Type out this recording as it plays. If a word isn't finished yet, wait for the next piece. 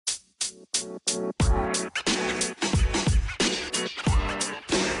Welcome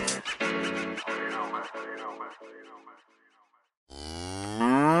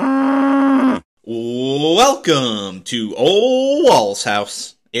to Old Walls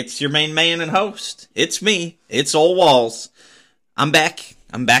House. It's your main man and host. It's me. It's Old Walls. I'm back.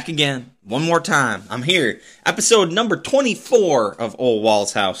 I'm back again. One more time. I'm here. Episode number 24 of Old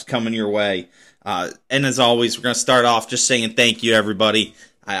Walls House coming your way. And as always, we're going to start off just saying thank you, everybody.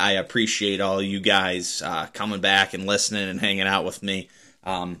 I appreciate all of you guys coming back and listening and hanging out with me.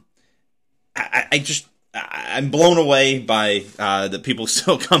 I'm blown away by the people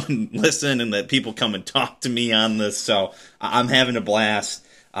still come and listen and that people come and talk to me on this. So I'm having a blast.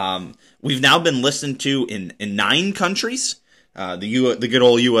 We've now been listened to in 9 countries. The good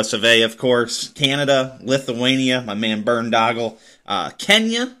old US of A, of course. Canada, Lithuania, my man Burndoggle,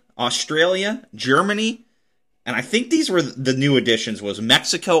 Kenya, Australia, Germany, and I think these were the new additions was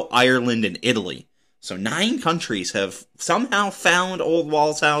Mexico, Ireland, and Italy. So 9 countries have somehow found Old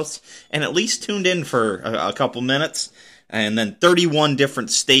Walls House and at least tuned in for a couple minutes. And then 31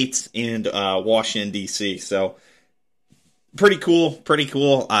 different states and Washington, D.C. So pretty cool, pretty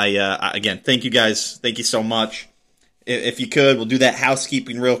cool. Again, thank you guys. Thank you so much. If you could, we'll do that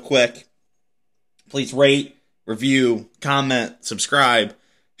housekeeping real quick. Please rate, review, comment, subscribe,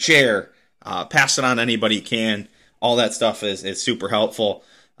 share, pass it on to anybody you can. All that stuff is super helpful.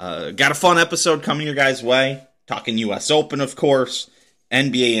 Got a fun episode coming your guys' way. Talking U.S. Open, of course.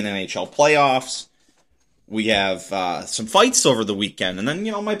 NBA and NHL playoffs. We have some fights over the weekend. And then,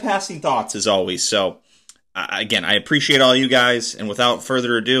 my passing thoughts as always. So, again, I appreciate all you guys. And without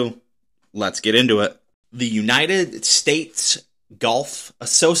further ado, let's get into it. The United States Golf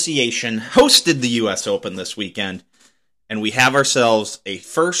Association hosted the U.S. Open this weekend. And we have ourselves a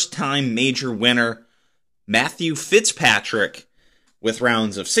first-time major winner, Matthew Fitzpatrick, with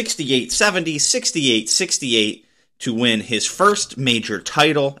rounds of 68-70, 68-68 to win his first major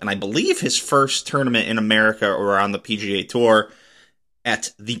title, and I believe his first tournament in America or on the PGA Tour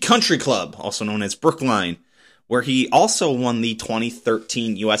at the Country Club, also known as Brookline, where he also won the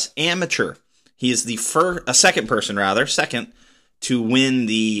 2013 U.S. Amateur. He is the second to win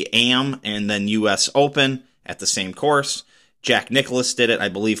the AM and then U.S. Open at the same course. Jack Nicklaus did it. I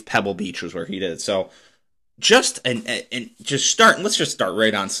believe Pebble Beach was where he did it. So let's just start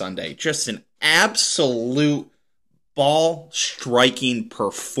right on Sunday. Just an absolute ball striking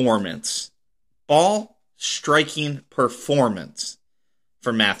performance. Ball striking performance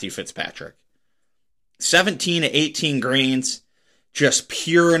for Matthew Fitzpatrick. 17 to 18 greens, just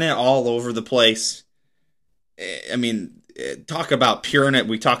puring it all over the place. I mean, talk about puring it.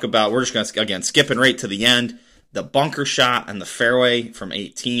 We're just going to, again, skipping right to the end. The bunker shot and the fairway from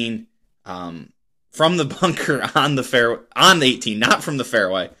 18. From the bunker on the fairway, on 18, not from the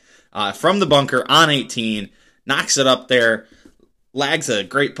fairway. From the bunker on 18, knocks it up there, lags a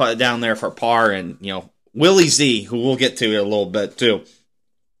great putt down there for par, and, Willie Z, who we'll get to in a little bit too,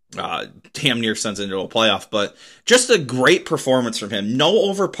 damn near sends into a playoff, but just a great performance from him. No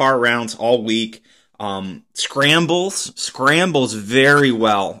over par rounds all week. Scrambles very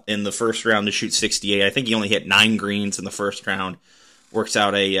well in the first round to shoot 68. I think he only hit 9 greens in the first round. Works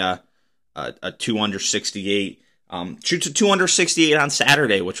out a 2 under 68. Shoots a 2 under 68 on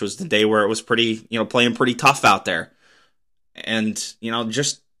Saturday, which was the day where it was pretty, playing pretty tough out there. And,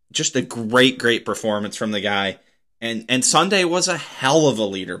 just a great performance from the guy. And Sunday was a hell of a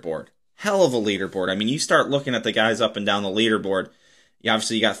leaderboard. I mean, you start looking at the guys up and down the leaderboard.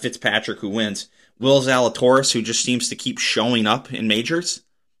 Obviously, you got Fitzpatrick, who wins. Will Zalatoris, who just seems to keep showing up in majors.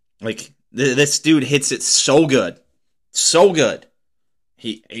 Like, this dude hits it so good. So good.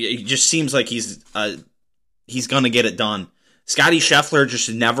 He just seems like he's going to get it done. Scotty Scheffler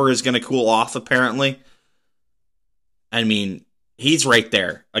just never is going to cool off, apparently. I mean, he's right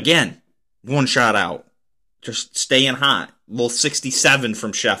there. Again, one shot out. Just staying hot. Little 67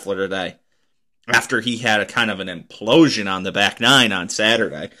 from Scheffler today. After he had a kind of an implosion on the back 9 on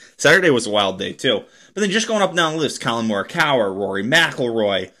Saturday. Saturday was a wild day, too. But then just going up and down the list, Colin Morikawa, Rory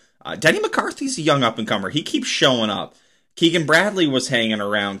McIlroy. Denny McCarthy's a young up-and-comer. He keeps showing up. Keegan Bradley was hanging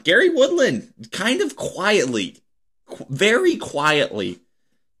around. Gary Woodland, kind of quietly, very quietly,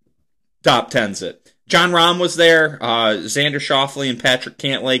 top 10s it. John Rahm was there. Xander Schauffele and Patrick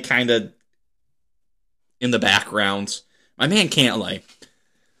Cantlay kind of in the backgrounds. My man Cantlay.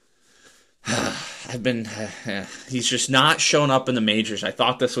 He's just not shown up in the majors. I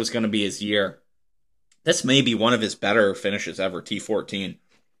thought this was going to be his year. This may be one of his better finishes ever, T14.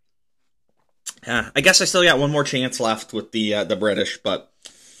 I guess I still got one more chance left with the British, but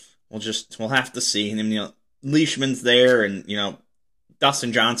we'll have to see. And Leishman's there, and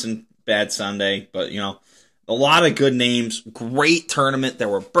Dustin Johnson bad Sunday, but a lot of good names. Great tournament. There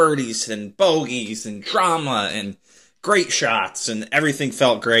were birdies and bogeys and drama and great shots, and everything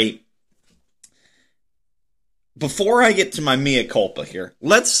felt great. Before I get to my mea culpa here,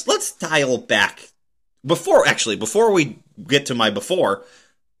 let's dial back. Before we get to my before,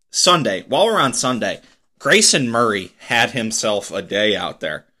 Sunday, while we're on Sunday, Grayson Murray had himself a day out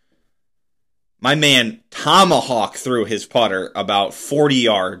there. My man tomahawk threw his putter about 40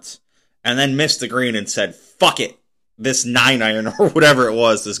 yards and then missed the green and said, fuck it. This 9-iron or whatever it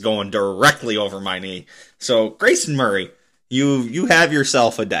was is going directly over my knee. So, Grayson Murray, you have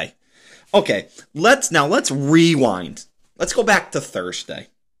yourself a day. Okay, let's rewind. Let's go back to Thursday.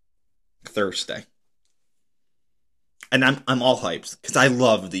 And I'm all hyped because I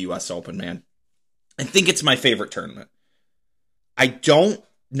love the US Open, man. I think it's my favorite tournament. I don't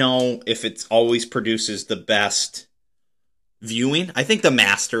know if it always produces the best viewing. I think the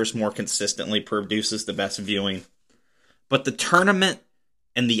Masters more consistently produces the best viewing. But the tournament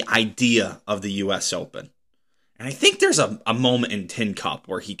and the idea of the US Open. And I think there's a moment in Tin Cup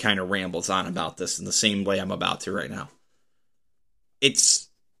where he kind of rambles on about this in the same way I'm about to right now. It's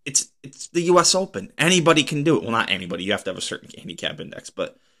the US Open. Anybody can do it. Well, not anybody. You have to have a certain handicap index.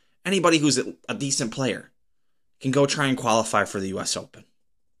 But anybody who's a decent player can go try and qualify for the US Open.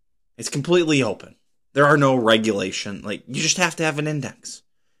 It's completely open. There are no regulation. Like, you just have to have an index.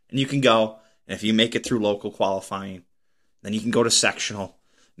 And you can go, and if you make it through local qualifying, then you can go to sectional,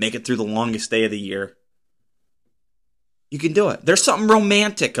 make it through the longest day of the year. You can do it. There's something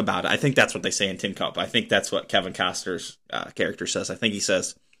romantic about it. I think that's what they say in Tin Cup. I think that's what Kevin Costner's character says. I think he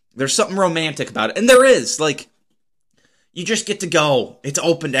says, there's something romantic about it. And there is. Like, you just get to go. It's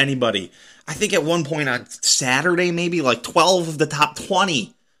open to anybody. I think at one point on Saturday, maybe, like 12 of the top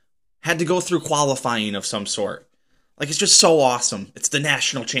 20 had to go through qualifying of some sort. Like, it's just so awesome. It's the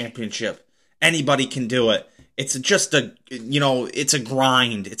national championship. Anybody can do it. It's just it's a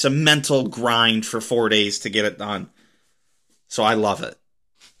grind. It's a mental grind for 4 days to get it done. So I love it.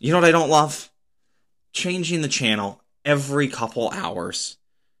 You know what I don't love? Changing the channel every couple hours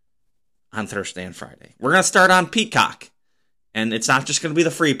on Thursday and Friday. We're going to start on Peacock. And it's not just going to be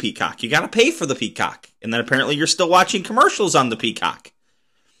the free Peacock. You got to pay for the Peacock. And then apparently you're still watching commercials on the Peacock.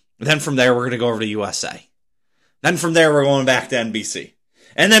 Then from there, we're going to go over to USA. Then from there, we're going back to NBC.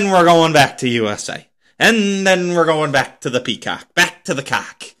 And then we're going back to USA. And then we're going back to the Peacock. Back to the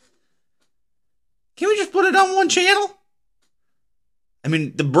cock. Can we just put it on one channel? I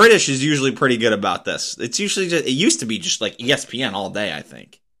mean, the British is usually pretty good about this. It used to be just like ESPN all day, I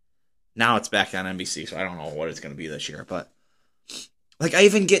think. Now it's back on NBC, so I don't know what it's going to be this year. But, like, I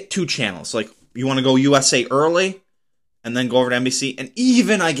even get 2 channels. Like, you want to go USA early, and then go over to NBC, and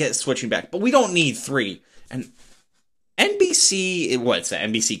even I get switching back. But we don't need 3. And NBC, what's that,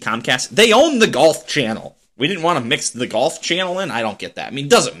 NBC Comcast? They own the golf channel. We didn't want to mix the golf channel in? I don't get that. I mean,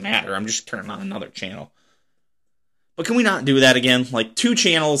 it doesn't matter. I'm just turning on another channel. But can we not do that again? Like, 2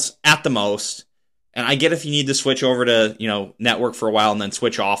 channels at the most. And I get if you need to switch over to, network for a while and then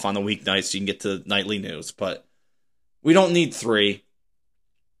switch off on the weeknights so you can get to nightly news. But we don't need 3.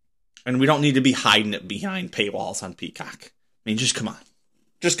 And we don't need to be hiding it behind paywalls on Peacock. I mean, just come on.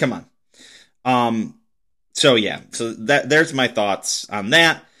 Just come on. So there's my thoughts on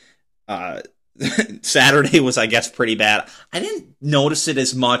that. Saturday was, I guess, pretty bad. I didn't notice it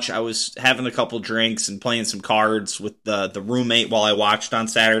as much. I was having a couple drinks and playing some cards with the roommate while I watched on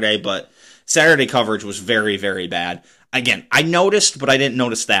Saturday, but Saturday coverage was very, very bad. Again, I noticed, but I didn't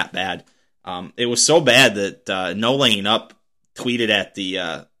notice that bad. It was so bad that No Laying Up tweeted at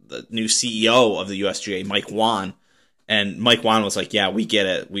the new CEO of the USGA, Mike Wan, and Mike Wan was like, "Yeah, we get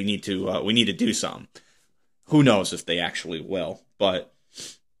it. We need to do something." Who knows if they actually will? But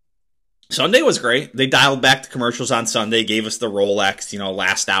Sunday was great. They dialed back the commercials on Sunday, gave us the Rolex,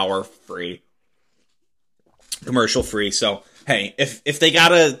 last hour free, commercial free. So hey, if they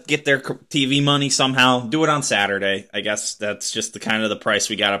gotta get their TV money somehow, do it on Saturday. I guess that's just the price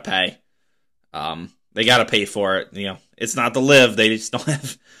we gotta pay. They gotta pay for it. It's not the live. They just don't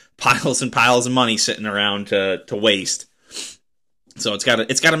have piles and piles of money sitting around to waste. So it's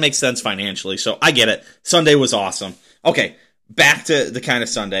gotta make sense financially. So I get it. Sunday was awesome. Okay, back to the kind of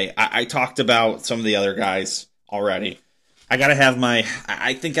Sunday. I talked about some of the other guys already. I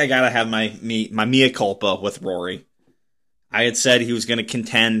think I gotta have my mea culpa with Rory. I had said he was going to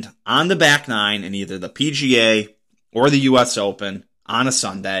contend on the back nine in either the PGA or the US Open on a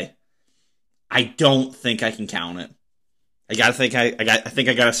Sunday. I don't think I can count it. I think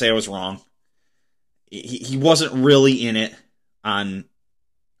I gotta say I was wrong. He wasn't really in it on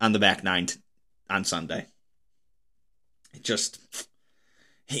the back nine on Sunday.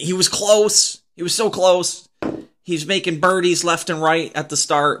 He was close. He was so close. He's making birdies left and right at the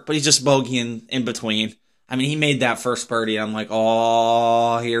start, but he's just bogeying in between. I mean, he made that first birdie. I'm like,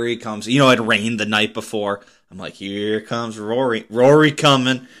 oh, here he comes. You know, it rained the night before. I'm like, here comes Rory. Rory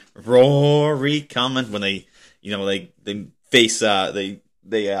coming. Rory coming. When they, you know, they face, they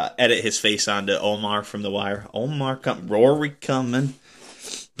edit his face onto Omar from The Wire. Omar coming. Rory coming.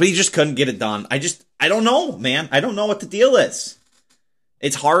 But he just couldn't get it done. I don't know, man. I don't know what the deal is.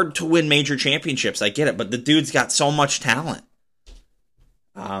 It's hard to win major championships. I get it, but the dude's got so much talent.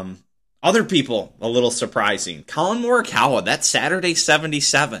 Other people, a little surprising. Colin Morikawa, that Saturday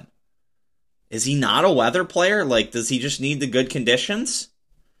 77. Is he not a weather player? Like, does he just need the good conditions?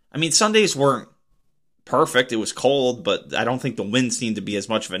 I mean, Sundays weren't perfect. It was cold, but I don't think the wind seemed to be as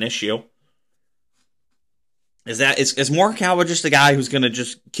much of an issue. Is Morikawa just a guy who's going to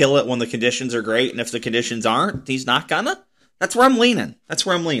just kill it when the conditions are great, and if the conditions aren't, he's not gonna? That's where I'm leaning.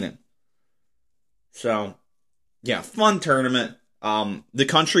 So, yeah, fun tournament. The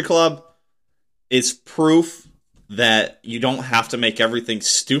country club is proof that you don't have to make everything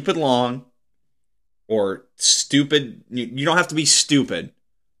stupid long or stupid. You don't have to be stupid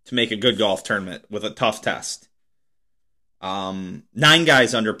to make a good golf tournament with a tough test. 9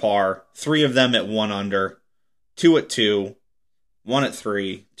 guys under par, 3 of them at 1 under, 2 at 2, 1 at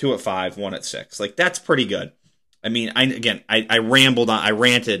 3, 2 at 5, 1 at 6. Like, that's pretty good. I mean, I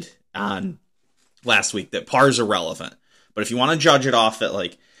ranted on last week that par's irrelevant. But if you want to judge it off at,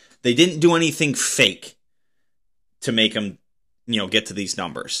 like, they didn't do anything fake to make them, get to these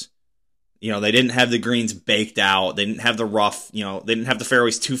numbers. They didn't have the greens baked out. They didn't have the rough, they didn't have the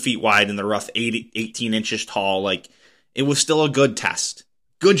fairways 2 feet wide and the rough 18 inches tall. Like, it was still a good test.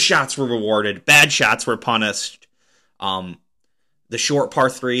 Good shots were rewarded. Bad shots were punished. The short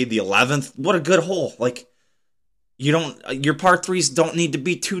par 3, the 11th, what a good hole. Like, your par 3s don't need to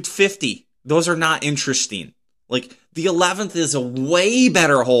be 250. Those are not interesting. Like, the 11th is a way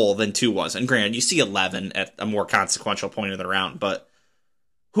better hole than 2 was. And granted, you see 11 at a more consequential point of the round, but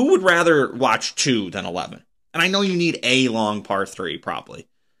who would rather watch 2 than 11? And I know you need a long par 3, probably.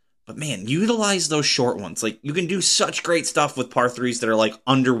 But man, utilize those short ones. Like, you can do such great stuff with par 3s that are like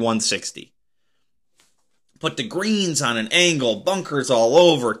under 160. Put the greens on an angle, bunkers all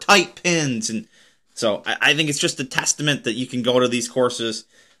over, tight pins. And so I think it's just a testament that you can go to these courses.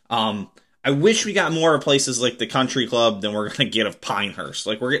 I wish we got more of places like the Country Club than we're going to get of Pinehurst.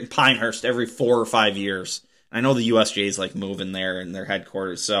 Like, we're getting Pinehurst every 4 or 5 years. I know the USGA is like moving there in their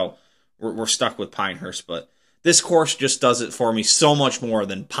headquarters, so we're stuck with Pinehurst. But this course just does it for me so much more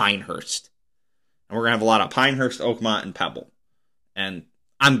than Pinehurst. And we're going to have a lot of Pinehurst, Oakmont, and Pebble. And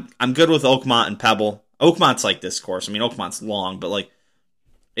I'm good with Oakmont and Pebble. Oakmont's like this course. I mean, Oakmont's long, but like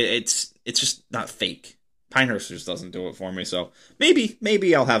it's just not fake. Pinehurst just doesn't do it for me, so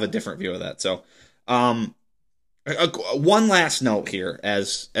maybe I'll have a different view of that. So, one last note here,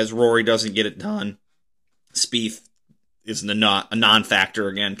 as Rory doesn't get it done, Spieth is a non-factor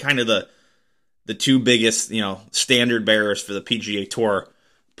again. Kind of the 2 biggest, standard bearers for the PGA Tour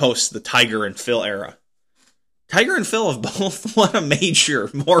post the Tiger and Phil era. Tiger and Phil have both won a major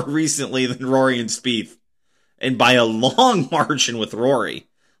more recently than Rory and Spieth, and by a long margin with Rory.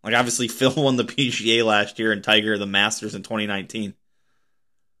 Like, obviously, Phil won the PGA last year and Tiger the Masters in 2019.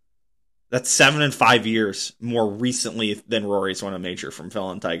 That's 7 and 5 years more recently than Rory's won a major from Phil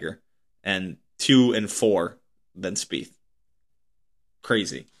and Tiger. And 2 and 4 than Spieth.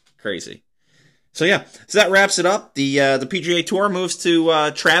 Crazy. So, yeah. So that wraps it up. The PGA Tour moves to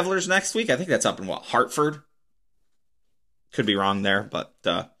Travelers next week. I think that's up in, Hartford? Could be wrong there, but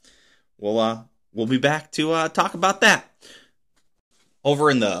we'll be back to talk about that.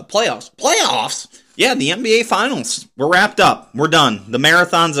 Over in the playoffs? Yeah, the NBA Finals. We're wrapped up. We're done. The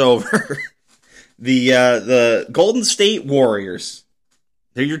marathon's over. The Golden State Warriors.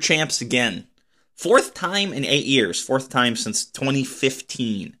 They're your champs again. 4th time in 8 years. 4th time since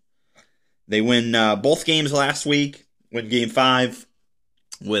 2015. They win both games last week. Win Game 5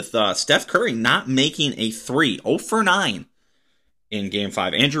 with Steph Curry not making a 3. 0 for 9 in Game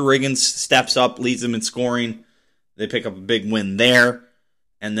 5. Andrew Wiggins steps up, leads them in scoring. They pick up a big win there.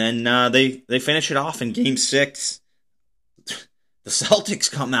 And then they finish it off in Game 6. The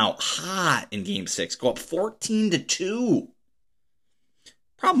Celtics come out hot in Game 6. Go up 14-2.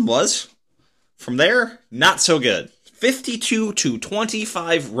 Problem was, from there, not so good.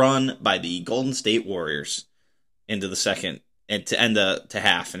 52-25 run by the Golden State Warriors into the second, and to end to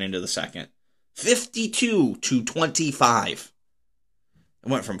half and into the second. 52-25. It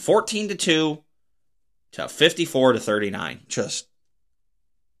went from 14-2 to 54-39. Just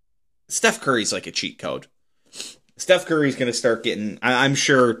Steph Curry's like a cheat code. Steph Curry's going to start getting, I'm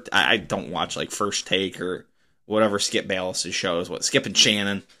sure, I don't watch like First Take or whatever Skip Bayless' shows, Skip and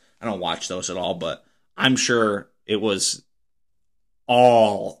Shannon. I don't watch those at all, but I'm sure it was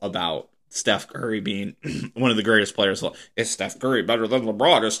all about Steph Curry being one of the greatest players. Is Steph Curry better than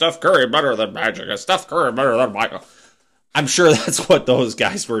LeBron? Is Steph Curry better than Magic? Is Steph Curry better than Michael? I'm sure that's what those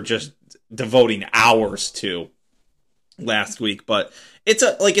guys were just devoting hours to last week, but it's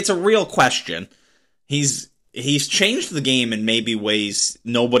a real question. He's changed the game in maybe ways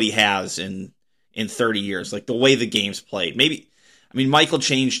nobody has in 30 years, like the way the game's played. Michael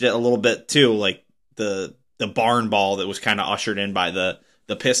changed it a little bit too, like the barn ball that was kind of ushered in by the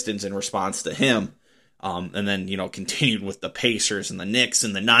Pistons in response to him, and then continued with the Pacers and the Knicks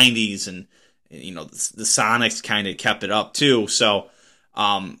in the 90s, and the Sonics kind of kept it up too. So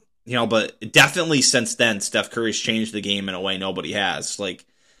but definitely since then, Steph Curry's changed the game in a way nobody has. Like,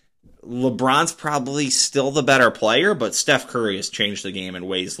 LeBron's probably still the better player, but Steph Curry has changed the game in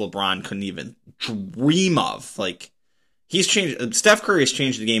ways LeBron couldn't even dream of. Like, Steph Curry has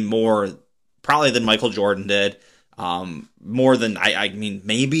changed the game more probably than Michael Jordan did. More than,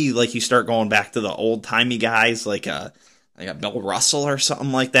 maybe like you start going back to the old-timey guys like a Bill Russell or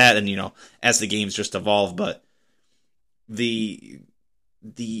something like that, and as the game's just evolved. But the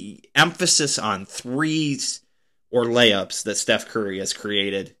emphasis on threes or layups that Steph Curry has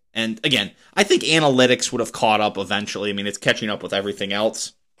created, and again, I think analytics would have caught up eventually. It's catching up with everything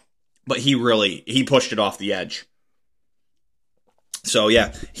else, but he pushed it off the edge. So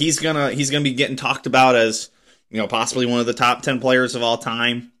yeah, he's gonna be getting talked about as possibly one of the top 10 players of all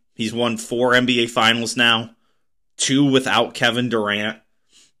time. He's won 4 NBA Finals now, 2 without Kevin Durant.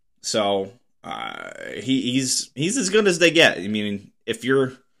 So he's as good as they get. If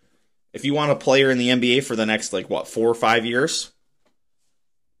you want a player in the NBA for the next 4 or 5 years,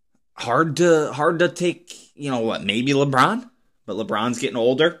 hard to take maybe LeBron, but LeBron's getting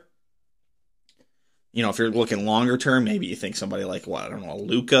older. If you're looking longer term, maybe you think somebody like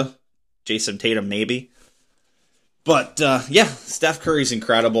Luka, Jason Tatum, maybe. But Steph Curry's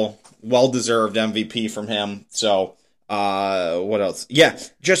incredible, well-deserved MVP from him. So what else? Yeah,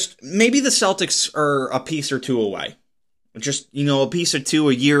 just maybe the Celtics are a piece or two away. Just a piece or two,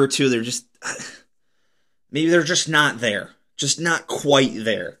 a year or two. They're just maybe they're just not there, just not quite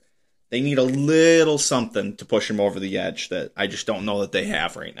there. They need a little something to push them over the edge that I just don't know that they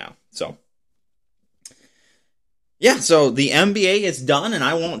have right now. So. Yeah, so the NBA is done, and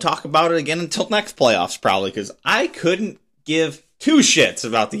I won't talk about it again until next playoffs, probably, because I couldn't give 2 shits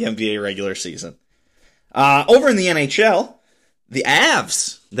about the NBA regular season. Over in the NHL, the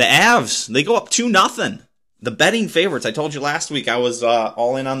Avs, they go up 2-0. The betting favorites, I told you last week I was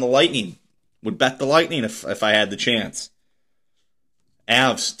all in on the Lightning. Would bet the Lightning if I had the chance.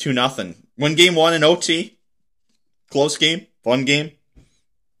 Avs, 2-0. Win game 1 in OT. Close game, fun game.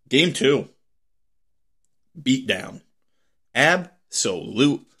 Game 2. Beatdown.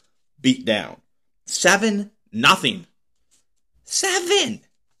 Absolute beatdown. 7-0. 7.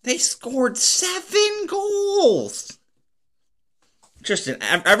 They scored 7 goals. Just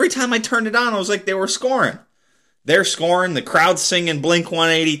every time I turned it on, I was like, they were scoring. They're scoring. The crowd's singing Blink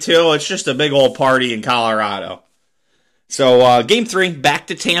 182. It's just a big old party in Colorado. So game 3, back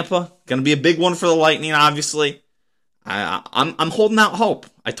to Tampa. Going to be a big one for the Lightning, obviously. I'm holding out hope.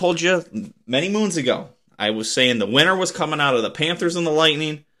 I told you many moons ago. I was saying the winner was coming out of the Panthers and the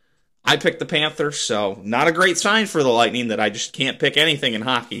Lightning. I picked the Panthers, so not a great sign for the Lightning that I just can't pick anything in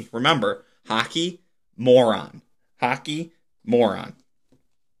hockey. Remember, hockey, moron. Hockey, moron.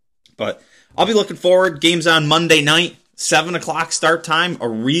 But I'll be looking forward. Games on Monday night, 7 o'clock start time, a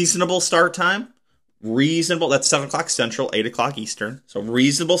reasonable start time. Reasonable, that's 7 o'clock Central, 8 o'clock Eastern. So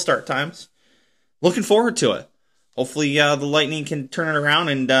reasonable start times. Looking forward to it. Hopefully the Lightning can turn it around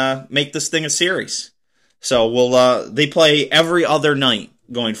and make this thing a series. So they play every other night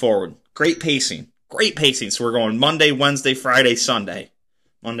going forward. Great pacing. So we're going Monday, Wednesday, Friday, Sunday.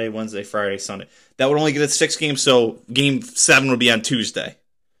 Monday, Wednesday, Friday, Sunday. That would only get us 6 games, so game 7 would be on Tuesday.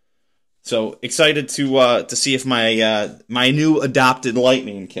 So excited to see if my new adopted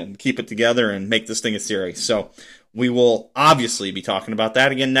Lightning can keep it together and make this thing a series. So we will obviously be talking about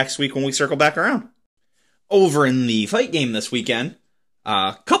that again next week when we circle back around. Over in the fight game this weekend,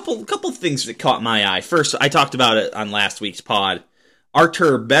 couple things that caught my eye. First, I talked about it on last week's pod.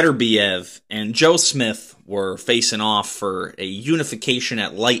 Artur Beterbiev and Joe Smith were facing off for a unification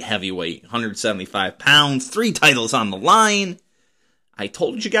at light heavyweight, 175 pounds, 3 titles on the line. I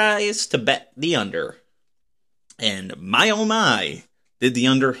told you guys to bet the under. And my oh my, did the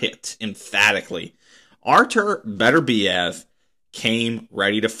under hit emphatically. Artur Beterbiev came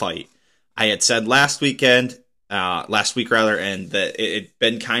ready to fight. I had said last weekend, last week rather, and that it had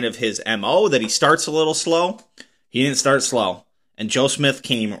been kind of his MO that he starts a little slow. He didn't start slow, and Joe Smith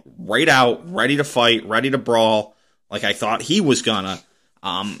came right out, ready to fight, ready to brawl, like I thought he was gonna.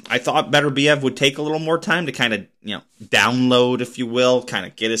 I thought Beterbiev would take a little more time to kind of, download, if you will, kind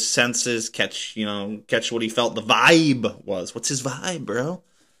of get his senses, catch what he felt the vibe was. What's his vibe, bro?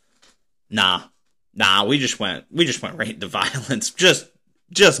 Nah, we just went right into violence, just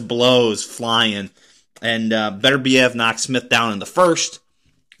blows flying, and Beterbiev knocked Smith down in the first,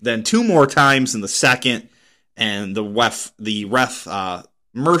 then 2 more times in the second, and the ref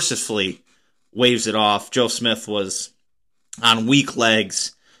mercifully waves it off. Joe Smith was on weak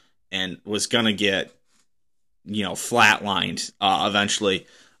legs and was going to get, flatlined eventually.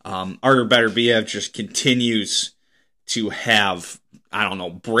 Artur Beterbiev just continues to have,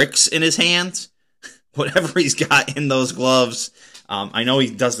 bricks in his hands. Whatever he's got in those gloves. I know he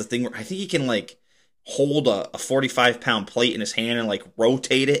does the thing where I think he can, hold a 45-pound plate in his hand and,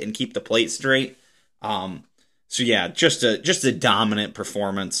 rotate it and keep the plate straight. So, yeah, just a dominant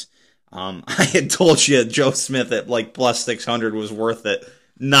performance. I had told you Joe Smith at plus 600 was worth it.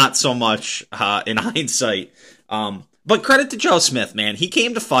 Not so much in hindsight. But credit to Joe Smith, man. He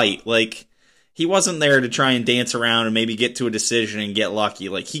came to fight. He wasn't there to try and dance around and maybe get to a decision and get lucky.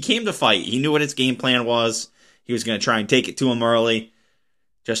 He came to fight. He knew what his game plan was. He was going to try and take it to him early.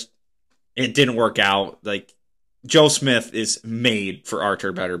 Just, it didn't work out. Joe Smith is made for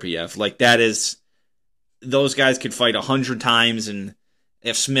Artur Beterbiev. Those guys could fight 100 times, and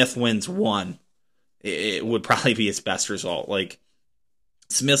if Smith wins 1, it would probably be his best result.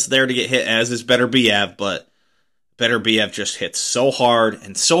 Smith's there to get hit, as is Beterbiev, but Beterbiev just hits so hard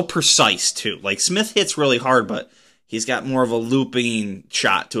and so precise, too. Smith hits really hard, but he's got more of a looping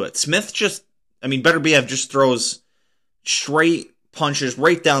shot to it. Beterbiev just throws straight punches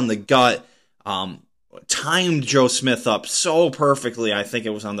right down the gut. Timed Joe Smith up so perfectly. I think it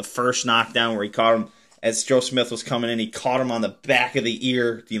was on the first knockdown where he caught him. As Joe Smith was coming in, he caught him on the back of the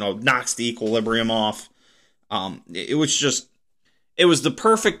ear, knocks the equilibrium off. It was the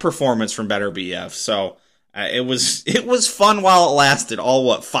perfect performance from Beterbiev. So it was fun while it lasted.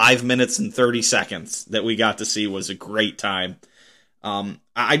 5 minutes and 30 seconds that we got to see was a great time.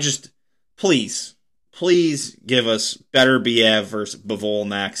 Please give us Beterbiev versus Bivol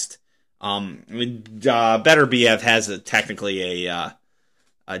next. Beterbiev has technically a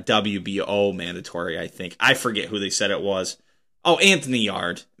WBO mandatory, I think. I forget who they said it was. Oh, Anthony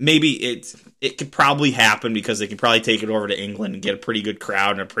Yard. Maybe it could probably happen because they could probably take it over to England and get a pretty good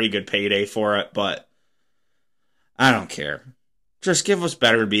crowd and a pretty good payday for it, but I don't care. Just give us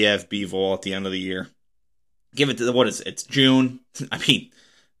Beterbiev, Bivol at the end of the year. Give it to it's June.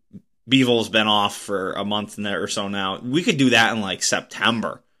 Bivol's been off for a month or so now. We could do that in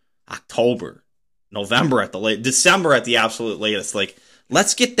September, October, November at the late, December at the absolute latest.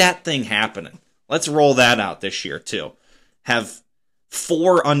 Let's get that thing happening. Let's roll that out this year, too. Have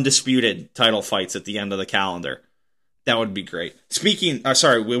 4 undisputed title fights at the end of the calendar. That would be great. It'd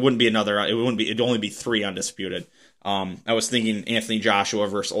only be 3 undisputed. I was thinking Anthony Joshua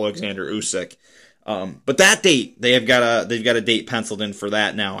versus Alexander Usyk. But that date, they've got a date penciled in for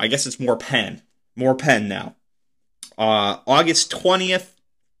that now. I guess it's more pen now. August 20th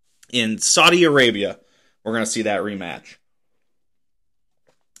in Saudi Arabia. We're going to see that rematch.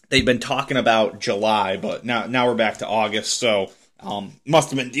 They've been talking about July, but now we're back to August, so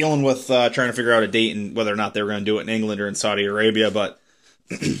must have been dealing with trying to figure out a date and whether or not they were going to do it in England or in Saudi Arabia, but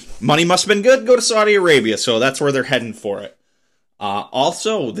money must have been good, go to Saudi Arabia, so that's where they're heading for it.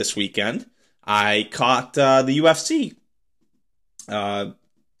 Also this weekend, I caught the UFC.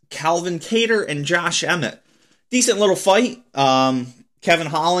 Calvin Kattar and Josh Emmett. Decent little fight. Kevin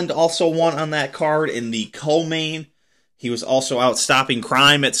Holland also won on that card in the co-main. He was also out stopping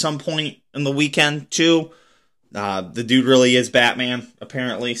crime at some point in the weekend, too. The dude really is Batman,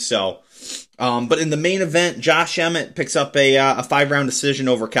 apparently. So, but in the main event, Josh Emmett picks up a 5-round decision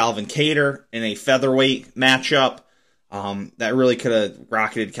over Calvin Kattar in a featherweight matchup. That really could have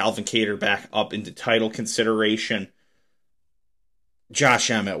rocketed Calvin Kattar back up into title consideration.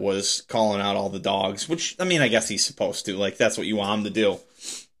 Josh Emmett was calling out all the dogs, which, I guess he's supposed to. That's what you want him to do.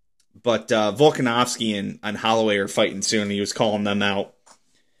 But Volkanovski and Holloway are fighting soon, and he was calling them out.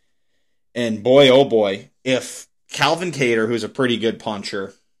 And boy, oh boy, if Calvin Kattar, who's a pretty good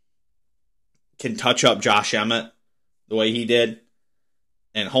puncher, can touch up Josh Emmett the way he did,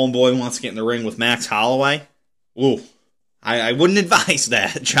 and Homeboy wants to get in the ring with Max Holloway, ooh, I wouldn't advise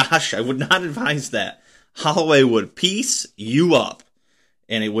that, Josh. I would not advise that. Holloway would piece you up,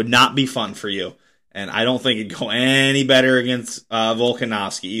 and it would not be fun for you. And I don't think it'd go any better against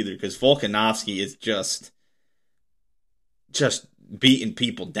Volkanovski either, because Volkanovski is just just beating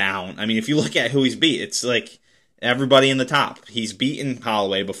people down. I mean, if you look at who he's beat, it's like everybody in the top. He's beaten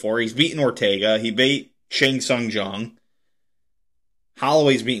Holloway before. He's beaten Ortega. He beat Shang Tsung Jung.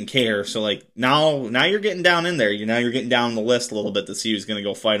 Holloway's beaten Kerr. So, like, now you're getting down in there. Now you're getting down the list a little bit to see who's going to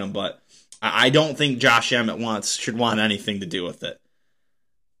go fight him. But I don't think Josh Emmett should want anything to do with it.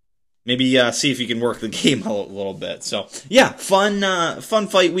 Maybe see if you can work the game a little bit. So, yeah, fun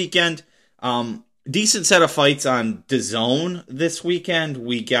fight weekend. Decent set of fights on DAZN this weekend.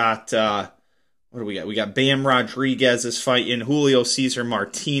 We got, what do we got? We got Bam Rodriguez is fighting Julio Cesar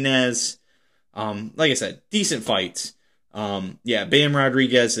Martinez. Like I said, decent fights. Bam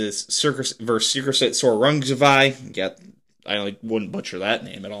Rodriguez is versus Circusit Sorungzavai. I wouldn't butcher that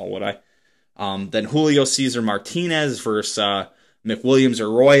name at all, would I? Then Julio Cesar Martinez versus McWilliams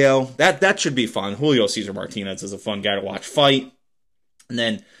Arroyo. That should be fun. Julio Cesar Martinez is a fun guy to watch fight. And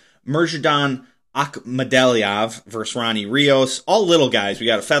then Merjadon Akhmadaliev versus Ronnie Rios. All little guys. We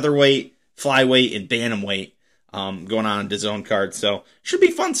got a featherweight, flyweight, and bantamweight going on DAZN card. So should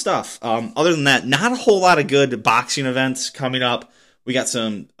be fun stuff. Other than that, not a whole lot of good boxing events coming up. We got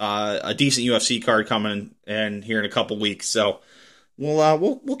a decent UFC card coming in here in a couple weeks. So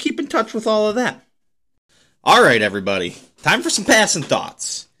we'll keep in touch with all of that. All right, everybody. Time for some passing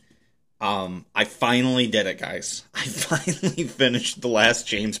thoughts. I finally did it, guys. I finally finished the last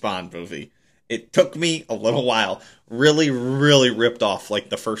James Bond movie. It took me a little while. Really, really ripped off like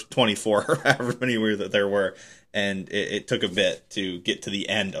the first 24 or however many that there were. And it took a bit to get to the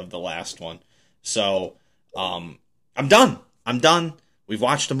end of the last one. So, I'm done. We've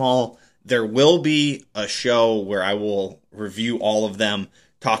watched them all. There will be a show where I will review all of them,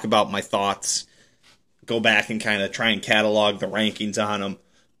 talk about my thoughts, go back and kind of try and catalog the rankings on them.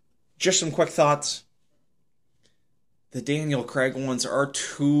 Just some quick thoughts. The Daniel Craig ones are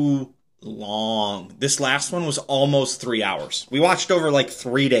too long. This last one was almost 3 hours. We watched over like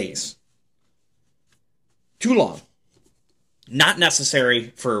 3 days. Too long. Not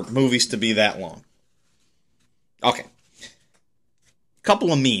necessary for movies to be that long. Okay.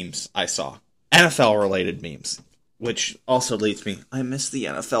 Couple of memes I saw. NFL-related memes. Which also leads me, I miss the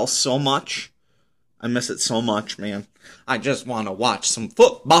NFL so much. I miss it so much, man. I just want to watch some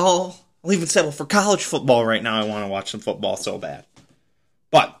football. I'll even settle for college football right now. I want to watch some football so bad.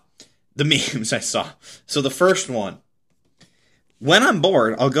 But the memes I saw. So the first one. When I'm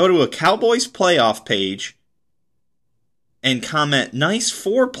bored, I'll go to a Cowboys playoff page and comment, nice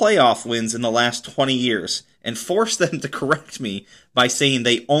 4 playoff wins in the last 20 years, and force them to correct me by saying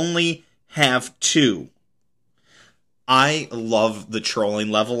they only have 2. I love the trolling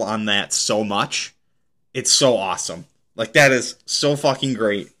level on that so much. It's so awesome. Like, that is so fucking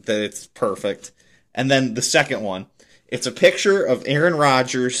great that it's perfect. And then the second one, it's a picture of Aaron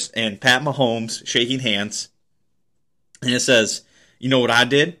Rodgers and Pat Mahomes shaking hands. And it says, you know what I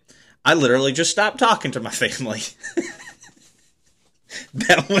did? I literally just stopped talking to my family.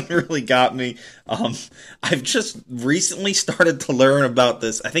 That one really got me. I've just recently started to learn about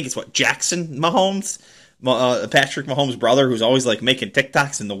this. I think it's Jackson Mahomes, Patrick Mahomes' brother, who's always like making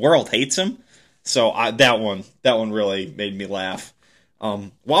TikToks and the world hates him. So that one really made me laugh.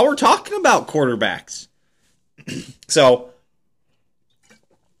 While we're talking about quarterbacks, so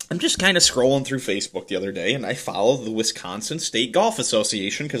I'm just kind of scrolling through Facebook the other day, and I follow the Wisconsin State Golf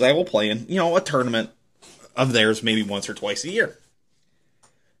Association because I will play in a tournament of theirs maybe once or twice a year.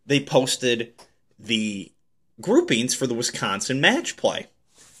 They posted the groupings for the Wisconsin match play.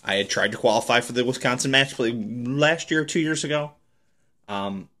 I had tried to qualify for the Wisconsin match play last year or 2 years ago.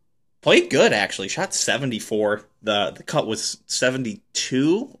 Played good, actually. Shot 74. The cut was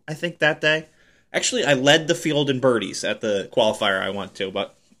 72, I think, that day. Actually, I led the field in birdies at the qualifier I went to.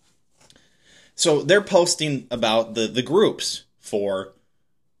 But so they're posting about the groups for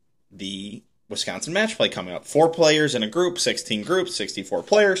the Wisconsin match play coming up. 4 players in a group, 16 groups, 64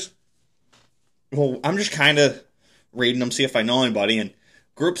 players. Well, I'm just kind of reading them, see if I know anybody. And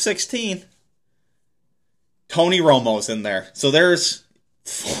group 16, Tony Romo's in there. So there's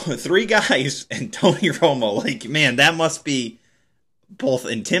 3 guys and Tony Romo. Like, man, that must be both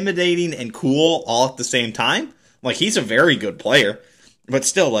intimidating and cool all at the same time. Like, he's a very good player, but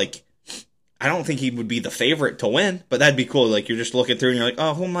still, like, I don't think he would be the favorite to win, but that'd be cool. Like, you're just looking through and you're like,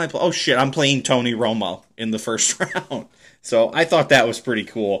 oh, who am I playing? Oh, shit, I'm playing Tony Romo in the first round. So I thought that was pretty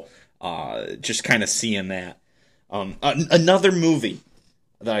cool, just kind of seeing that. Another movie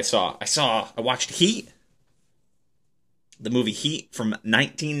that I watched Heat. The movie Heat from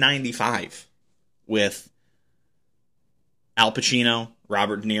 1995 with Al Pacino,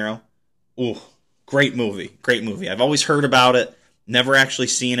 Robert De Niro. Ooh, great movie. Great movie. I've always heard about it, never actually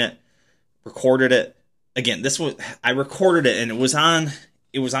seen it, recorded it, again, this was, I recorded it, and it was on,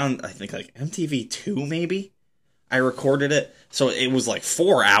 I think, like, MTV2, maybe? I recorded it, so it was like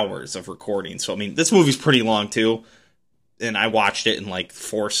 4 hours of recording. So, I mean, this movie's pretty long, too, and I watched it in, like,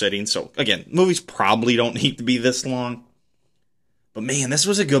 4 sittings. So, again, movies probably don't need to be this long. But, man, this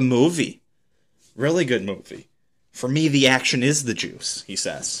was a good movie. Really good movie. For me, the action is the juice, he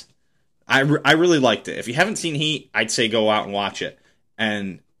says. I really liked it. If you haven't seen Heat, I'd say go out and watch it.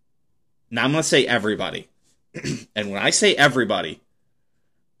 And now I'm going to say everybody. And when I say everybody,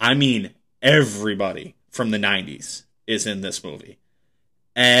 I mean everybody from the 90s is in this movie.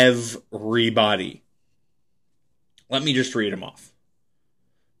 Everybody. Let me just read them off.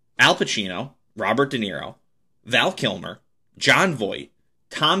 Al Pacino, Robert De Niro, Val Kilmer, Jon Voight,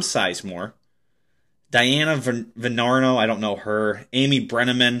 Tom Sizemore, Diana Venarno, I don't know her, Amy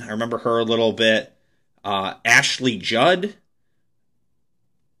Brenneman, I remember her a little bit, Ashley Judd,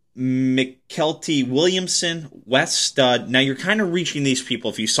 McKelty Williamson, Wes Studd. Now, you're kind of reaching these people.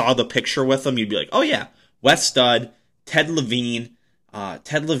 If you saw the picture with them, you'd be like, oh, yeah, Wes Studd, Ted Levine.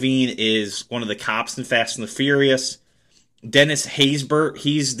 Ted Levine is one of the cops in Fast and the Furious. Dennis Haysbert,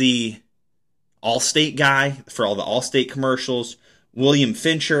 he's the Allstate guy for all the Allstate commercials. William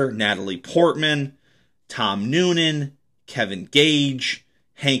Fincher, Natalie Portman, Tom Noonan, Kevin Gage,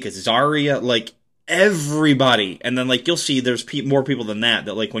 Hank Azaria, like, everybody. And then, like, you'll see there's more people than that,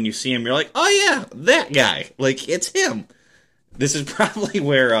 like, when you see him, you're like, oh, yeah, that guy. Like, it's him. This is probably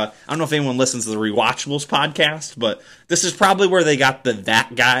where, I don't know if anyone listens to the Rewatchables podcast, but this is probably where they got the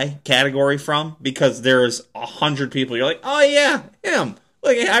that guy category from, because there's 100 people, you're like, oh, yeah, him.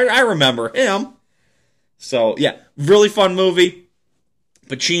 Like, I remember him. So, yeah, really fun movie.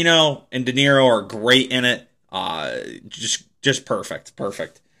 Pacino and De Niro are great in it. Just perfect.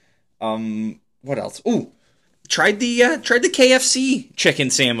 What else? Ooh, tried the KFC chicken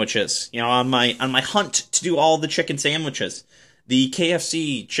sandwiches. You know, on my hunt to do all the chicken sandwiches. The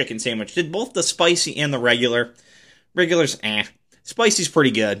KFC chicken sandwich did both the spicy and the regular. Regular's Spicy's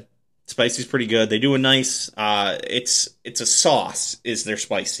pretty good. They do a nice. It's a sauce. Is their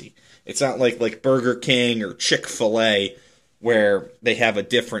spicy? It's not like Burger King or Chick-fil-A, where they have a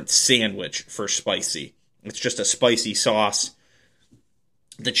different sandwich for spicy. It's just a spicy sauce.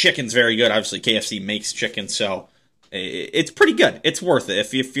 The chicken's very good. Obviously, KFC makes chicken, so it's pretty good. It's worth it.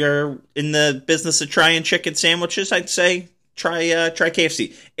 If you're in the business of trying chicken sandwiches, I'd say try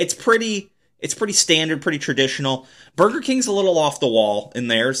KFC. It's pretty standard, pretty traditional. Burger King's a little off the wall in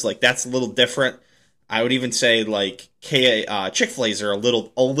theirs. Like, that's a little different. I would even say, like, Chick-fil-A's are a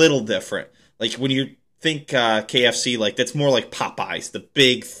little different. Like, when you think KFC, like, that's more like Popeyes, the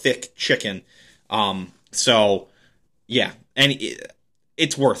big, thick chicken. So, yeah. And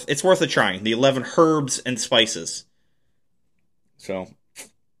it's worth a trying. The 11 herbs and spices. So,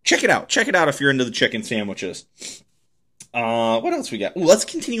 check it out. Check it out if you're into the chicken sandwiches. What else we got? Ooh, let's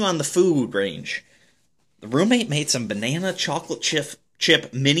continue on the food range. The roommate made some banana chocolate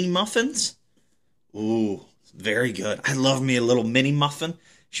chip mini muffins. Ooh, very good. I love me a little mini muffin.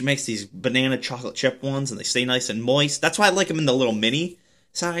 She makes these banana chocolate chip ones, and they stay nice and moist. That's why I like them in the little mini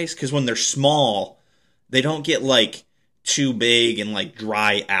size, because when they're small, they don't get, like, too big and, like,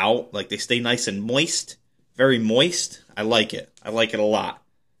 dry out. Like, they stay nice and moist. Very moist. I like it. I like it a lot.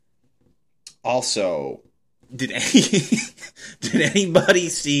 Also, did anybody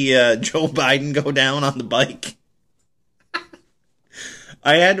see Joe Biden go down on the bike?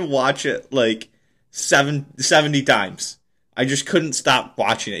 I had to watch it, like, 70 times. I just couldn't stop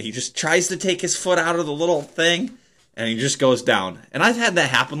watching it. He just tries to take his foot out of the little thing, and he just goes down. And I've had that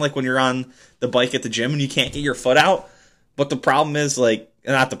happen, like, when you're on the bike at the gym and you can't get your foot out. But the problem is, like,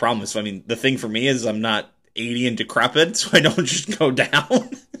 not the problem is, I mean, the thing for me is I'm not 80 and decrepit, so I don't just go down.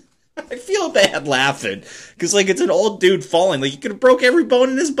 I feel bad laughing, because, like, it's an old dude falling. Like, he could have broke every bone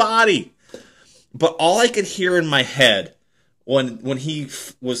in his body. But all I could hear in my head when he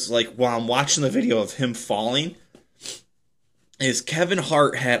was, like, while I'm watching the video of him falling, is Kevin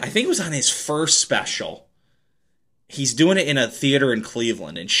Hart had, I think it was on his first special. He's doing it in a theater in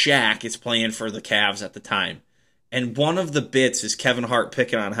Cleveland, and Shaq is playing for the Cavs at the time. And one of the bits is Kevin Hart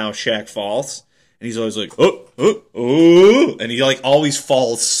picking on how Shaq falls. And he's always like, oh. And he, like, always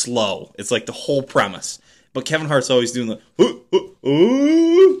falls slow. It's like the whole premise. But Kevin Hart's always doing the,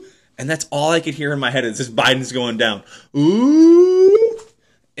 oh. And that's all I could hear in my head is this Biden's going down. Ooh.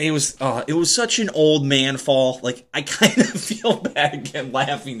 It was such an old man fall. Like, I kind of feel bad again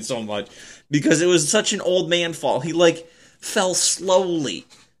laughing so much, because it was such an old man fall. He, like, fell slowly.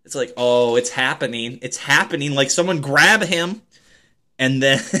 It's like, oh, it's happening. It's happening. Like, someone grab him. And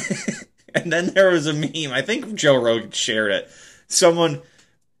then and then there was a meme. I think Joe Rogan shared it. Someone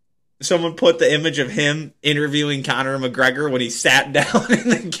someone put the image of him interviewing Conor McGregor when he sat down in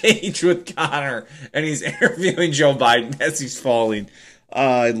the cage with Conor, and he's interviewing Joe Biden as he's falling.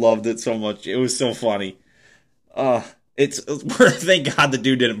 I loved it so much. It was so funny. Thank God the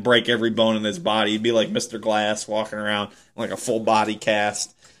dude didn't break every bone in his body. He'd be like Mr. Glass walking around like a full body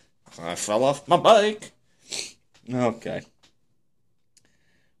cast. I fell off my bike. Okay.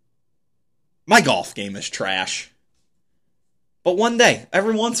 My golf game is trash. But one day,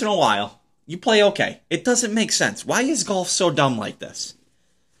 every once in a while, you play okay. It doesn't make sense. Why is golf so dumb like this?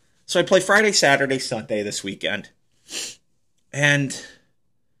 So I play Friday, Saturday, Sunday this weekend. And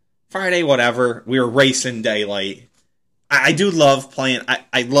Friday, whatever, we were racing daylight. I do love playing.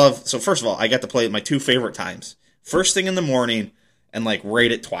 So first of all, I got to play at my two favorite times. First thing in the morning and like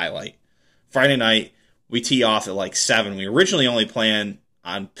right at twilight. Friday night, we tee off at like 7. We originally only planned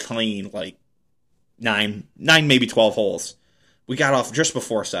on playing like 9, maybe 12 holes. We got off just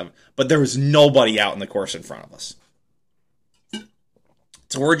before 7, but there was nobody out in the course in front of us.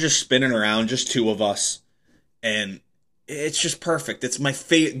 So we're just spinning around, just two of us, and it's just perfect. It's my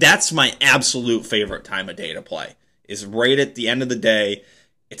That's my absolute favorite time of day to play. Is right at the end of the day.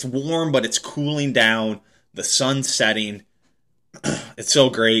 It's warm, but it's cooling down. The sun's setting. It's so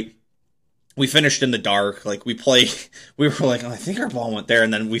great. We finished in the dark. Like we were like, oh, I think our ball went there,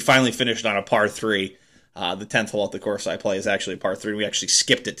 and then we finally finished on a par 3. The 10th hole at the course I play is actually a par 3. We actually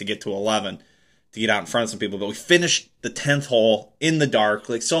skipped it to get to 11 to get out in front of some people, but we finished the 10th hole in the dark.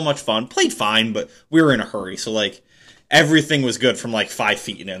 Like so much fun. Played fine, but we were in a hurry, so like everything was good from like 5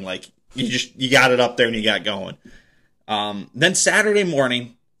 feet in. Like you got it up there and you got going. Then Saturday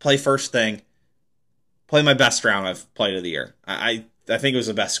morning, play first thing. Play my best round I've played of the year. I think it was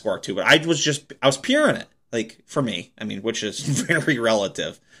the best score too, but I was pure in it. Like for me, I mean, which is very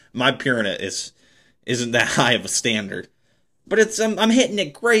relative. My pure in it isn't that high of a standard, but I'm hitting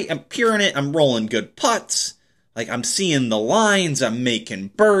it great. I'm pure in it. I'm rolling good putts. Like I'm seeing the lines. I'm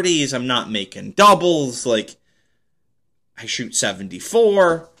making birdies. I'm not making doubles. Like I shoot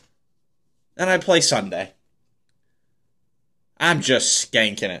 74, and I play Sunday. I'm just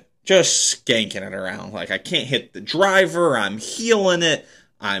skanking it. Just skanking it around. Like, I can't hit the driver. I'm heeling it.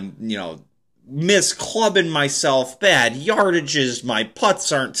 I'm, misclubbing myself. Bad yardages. My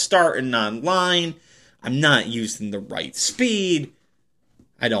putts aren't starting on line. I'm not using the right speed.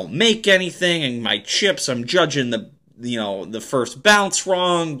 I don't make anything. And my chips, I'm judging the first bounce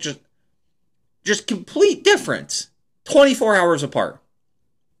wrong. Just complete difference. 24 hours apart.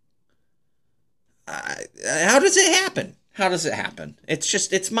 How does it happen? How does it happen?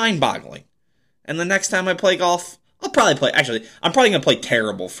 It's mind-boggling. And the next time I play golf, I'm probably going to play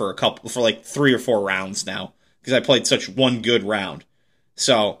terrible for like 3 or 4 rounds now, because I played such one good round.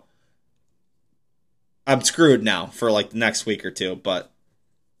 So, I'm screwed now for like the next week or two, but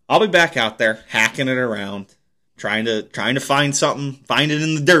I'll be back out there, hacking it around, trying to find something, find it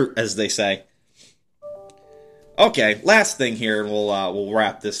in the dirt, as they say. Okay, last thing here, we'll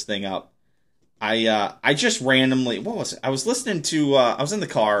wrap this thing up. I just randomly, what was it? I was listening to, I was in the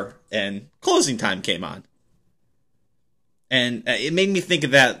car, and Closing Time came on. And it made me think of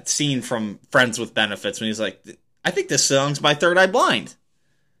that scene from Friends with Benefits, when he's like, I think this song's by Third Eye Blind.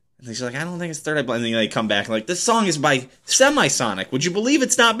 And he's like, I don't think it's Third Eye Blind. And then they come back, and like, this song is by Semisonic. Would you believe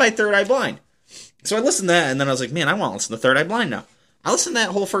it's not by Third Eye Blind? So I listened to that, and then I was like, man, I want to listen to Third Eye Blind now. I listened to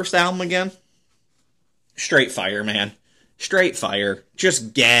that whole first album again. Straight fire, man. Straight fire.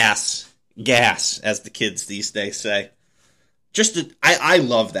 Just gas. Gas, as the kids these days say. I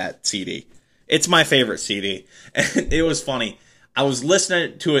love that CD. It's my favorite CD. And it was funny. I was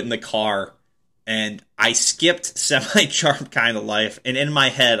listening to it in the car, and I skipped Semi-Charmed Kind of Life, and in my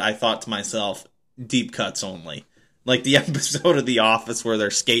head, I thought to myself, deep cuts only. Like the episode of The Office where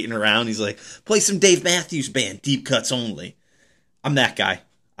they're skating around. He's like, play some Dave Matthews Band, deep cuts only. I'm that guy.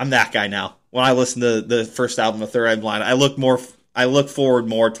 I'm that guy now. When I listen to the first album of Third Eye Blind, I look forward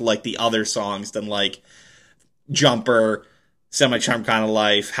more to like the other songs than like Jumper, Semi-Charmed Kind of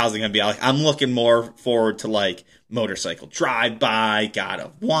Life, How's It Gonna Be? Like, I'm looking more forward to like Motorcycle Drive-By, God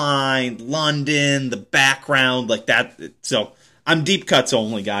of Wine, London, The Background, like that. So I'm deep cuts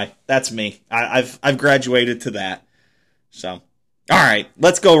only guy. That's me. I've graduated to that. So, all right,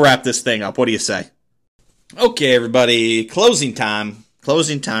 let's go wrap this thing up. What do you say? Okay, everybody, Closing Time.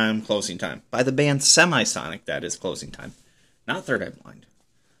 Closing Time. By the band Semisonic, that is Closing Time. Not Third Eye Blind.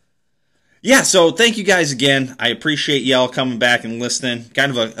 Yeah, so thank you guys again. I appreciate y'all coming back and listening.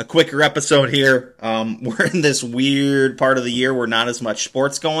 Kind of a quicker episode here. We're in this weird part of the year where not as much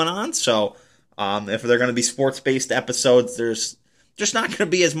sports going on. So if they're going to be sports-based episodes, there's just not going to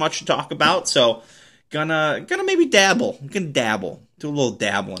be as much to talk about. So gonna maybe dabble. I'm gonna dabble. do a little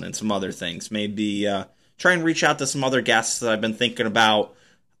dabbling in some other things. Maybe try and reach out to some other guests that I've been thinking about.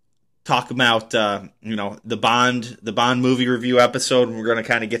 Talk about the Bond movie review episode. We're going to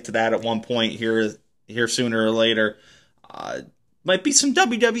kind of get to that at one point here sooner or later. Might be some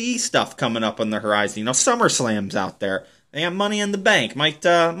WWE stuff coming up on the horizon. SummerSlam's out there. They got Money in the Bank. Might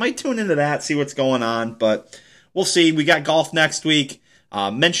tune into that, see what's going on. But we'll see. We got golf next week.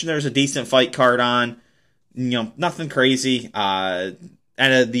 Mentioned there's a decent fight card on. Nothing crazy. And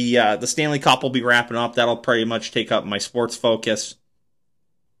the Stanley Cup will be wrapping up. That'll pretty much take up my sports focus.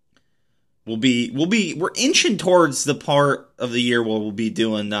 We're inching towards the part of the year where we'll be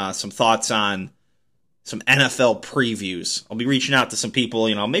doing some thoughts on some NFL previews. I'll be reaching out to some people,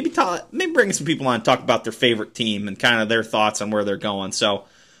 maybe bringing some people on and talk about their favorite team and kind of their thoughts on where they're going. So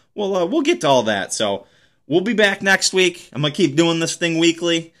we'll get to all that. So we'll be back next week. I'm gonna keep doing this thing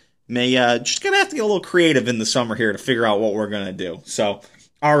weekly. Just gonna have to get a little creative in the summer here to figure out what we're gonna do. So,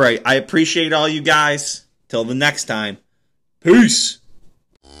 all right, I appreciate all you guys. Till the next time, peace.